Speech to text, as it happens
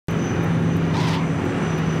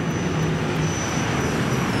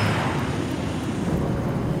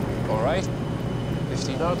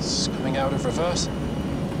No, it's coming out of reverse.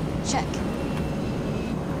 Check.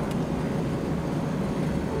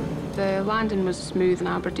 The landing was smooth in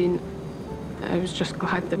Aberdeen. I was just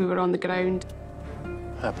glad that we were on the ground.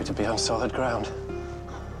 Happy to be on solid ground.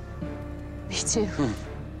 Me too.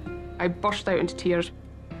 I burst out into tears.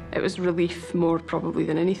 It was relief more probably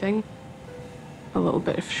than anything. A little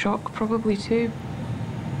bit of shock probably too.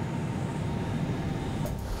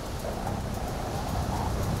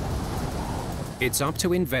 It's up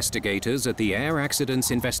to investigators at the Air Accidents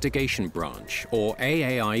Investigation Branch, or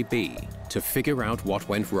AAIB, to figure out what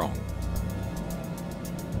went wrong.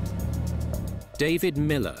 David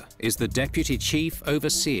Miller is the deputy chief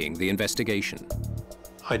overseeing the investigation.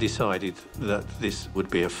 I decided that this would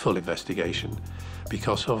be a full investigation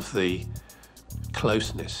because of the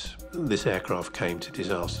closeness this aircraft came to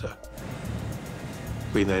disaster.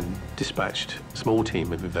 We then dispatched a small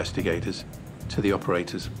team of investigators to the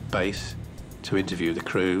operator's base to interview the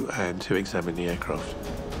crew and to examine the aircraft.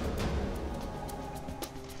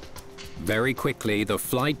 Very quickly, the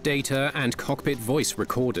flight data and cockpit voice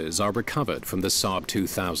recorders are recovered from the Saab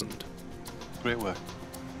 2000. Great work.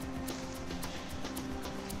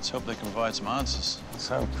 Let's hope they can provide some answers. Let's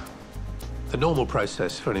hope. The normal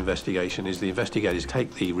process for an investigation is the investigators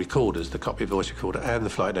take the recorders, the cockpit voice recorder and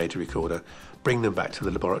the flight data recorder, bring them back to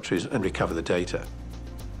the laboratories and recover the data.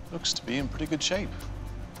 Looks to be in pretty good shape.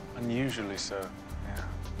 Unusually so, yeah.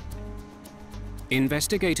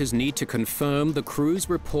 Investigators need to confirm the crew's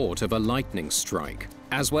report of a lightning strike,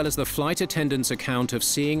 as well as the flight attendant's account of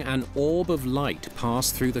seeing an orb of light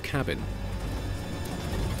pass through the cabin.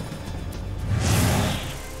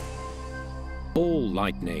 Ball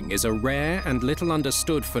lightning is a rare and little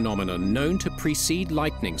understood phenomenon known to precede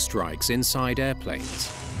lightning strikes inside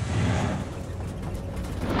airplanes.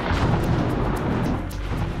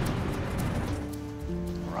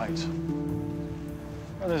 Right.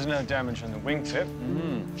 Well, there's no damage on the wingtip.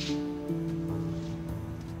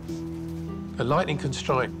 A lightning can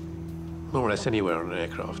strike more or less anywhere on an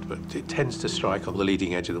aircraft, but it tends to strike on the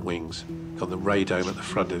leading edge of the wings, on the radome at the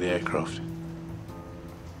front of the aircraft.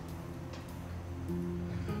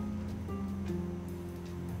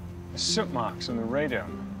 There's soot marks on the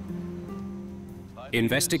radome.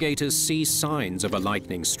 Investigators see signs of a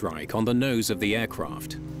lightning strike on the nose of the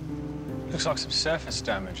aircraft. Looks like some surface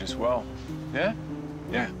damage as well. Yeah?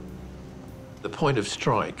 Yeah. The point of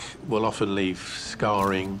strike will often leave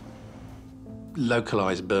scarring,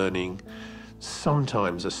 localized burning,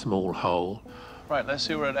 sometimes a small hole. Right, let's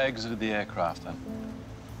see where it exited the aircraft then.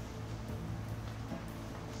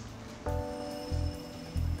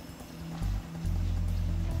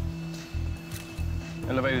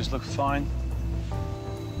 Elevators look fine.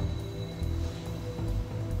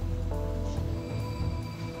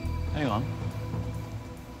 Hang on.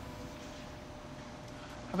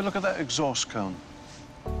 Have a look at that exhaust cone.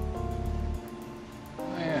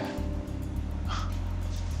 Oh, yeah.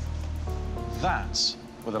 That's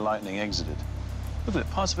where the lightning exited. Look at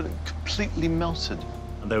it, parts of it are completely melted.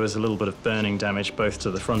 There was a little bit of burning damage both to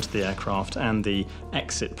the front of the aircraft and the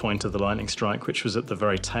exit point of the lightning strike, which was at the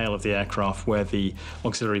very tail of the aircraft where the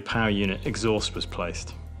auxiliary power unit exhaust was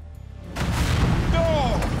placed.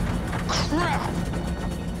 Oh, crap!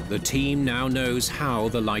 The team now knows how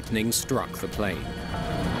the lightning struck the plane.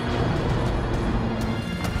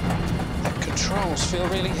 The controls feel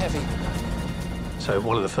really heavy. So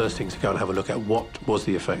one of the first things to go and have a look at what was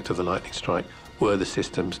the effect of the lightning strike. Were the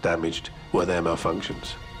systems damaged? Were there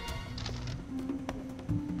malfunctions?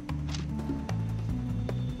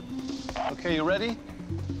 Okay, you ready?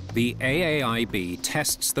 The AAIB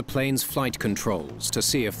tests the plane's flight controls to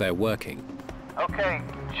see if they're working. Okay,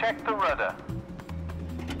 check the rudder.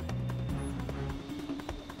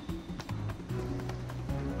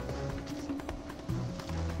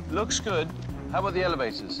 Looks good. How about the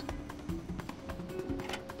elevators?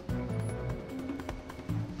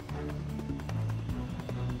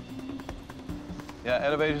 Yeah,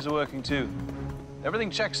 elevators are working too.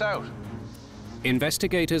 Everything checks out.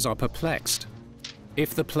 Investigators are perplexed.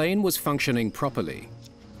 If the plane was functioning properly,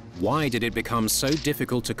 why did it become so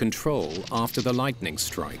difficult to control after the lightning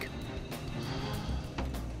strike?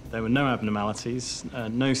 There were no abnormalities,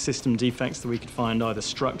 no system defects that we could find either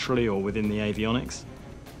structurally or within the avionics.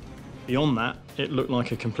 Beyond that, it looked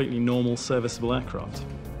like a completely normal, serviceable aircraft.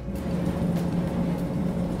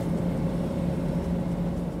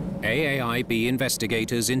 AAIB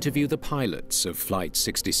investigators interview the pilots of Flight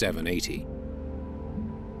 6780.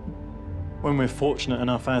 When we're fortunate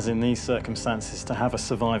enough, as in these circumstances, to have a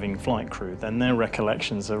surviving flight crew, then their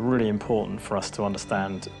recollections are really important for us to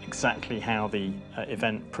understand exactly how the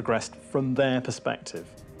event progressed from their perspective.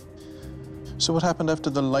 So what happened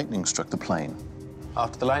after the lightning struck the plane?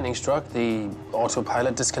 After the lightning struck, the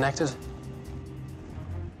autopilot disconnected.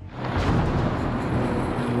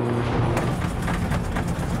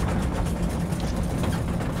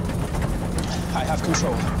 I have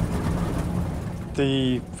control.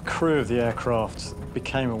 The crew of the aircraft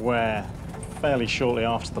became aware fairly shortly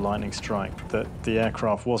after the lightning strike that the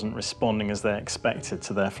aircraft wasn't responding as they expected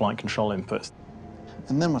to their flight control inputs.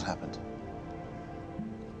 And then what happened?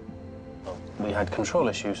 We had control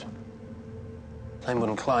issues. Plane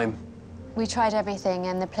wouldn't climb. We tried everything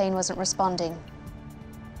and the plane wasn't responding.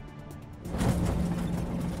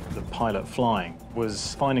 The pilot flying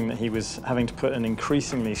was finding that he was having to put an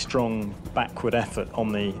increasingly strong backward effort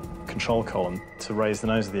on the control column to raise the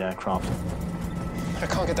nose of the aircraft. I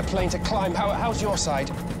can't get the plane to climb. How's your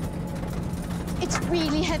side? It's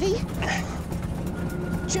really heavy.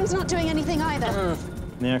 Trim's not doing anything either.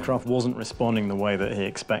 The aircraft wasn't responding the way that he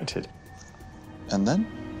expected. And then?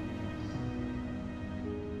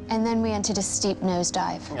 And then we entered a steep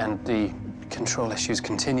nosedive. And the control issues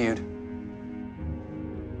continued.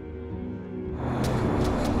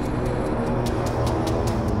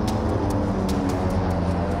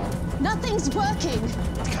 Nothing's working.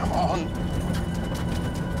 Come on.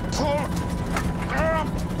 Pull.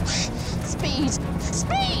 Speed!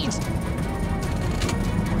 Speed!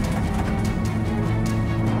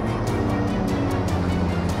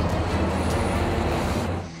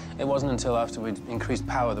 It wasn't until after we'd increased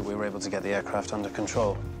power that we were able to get the aircraft under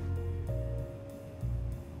control.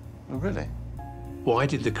 Oh, really? Why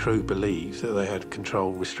did the crew believe that they had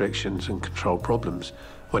control restrictions and control problems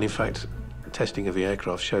when, in fact, testing of the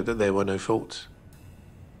aircraft showed that there were no faults?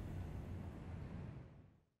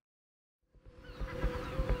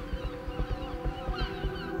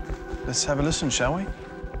 Let's have a listen, shall we?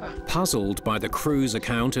 Puzzled by the crew's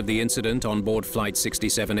account of the incident on board Flight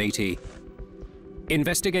 6780,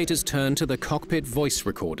 investigators turn to the cockpit voice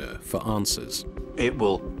recorder for answers. It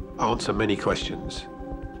will answer many questions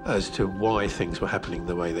as to why things were happening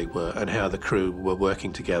the way they were and how the crew were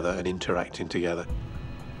working together and interacting together.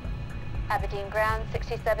 Aberdeen ground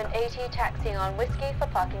 6780, taxiing on Whiskey for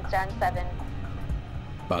parking stand 7.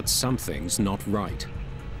 But something's not right.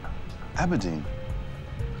 Aberdeen?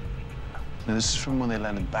 No, this is from when they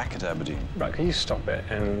landed back at Aberdeen. Right, can you stop it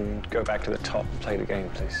and go back to the top and play the game,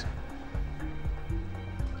 please?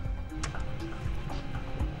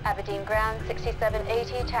 Aberdeen ground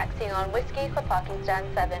 6780, taxiing on Whiskey for parking stand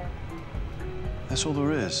 7. That's all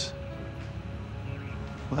there is.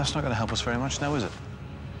 Well, that's not going to help us very much now, is it?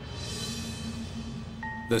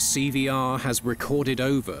 The CVR has recorded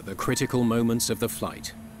over the critical moments of the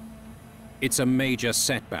flight. It's a major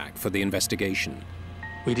setback for the investigation.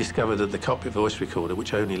 We discovered that the cockpit voice recorder,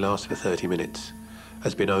 which only lasts for 30 minutes,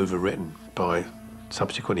 has been overwritten by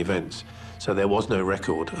subsequent events. So there was no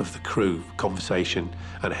record of the crew conversation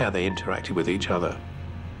and how they interacted with each other.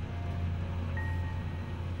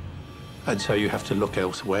 And so you have to look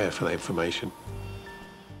elsewhere for the information.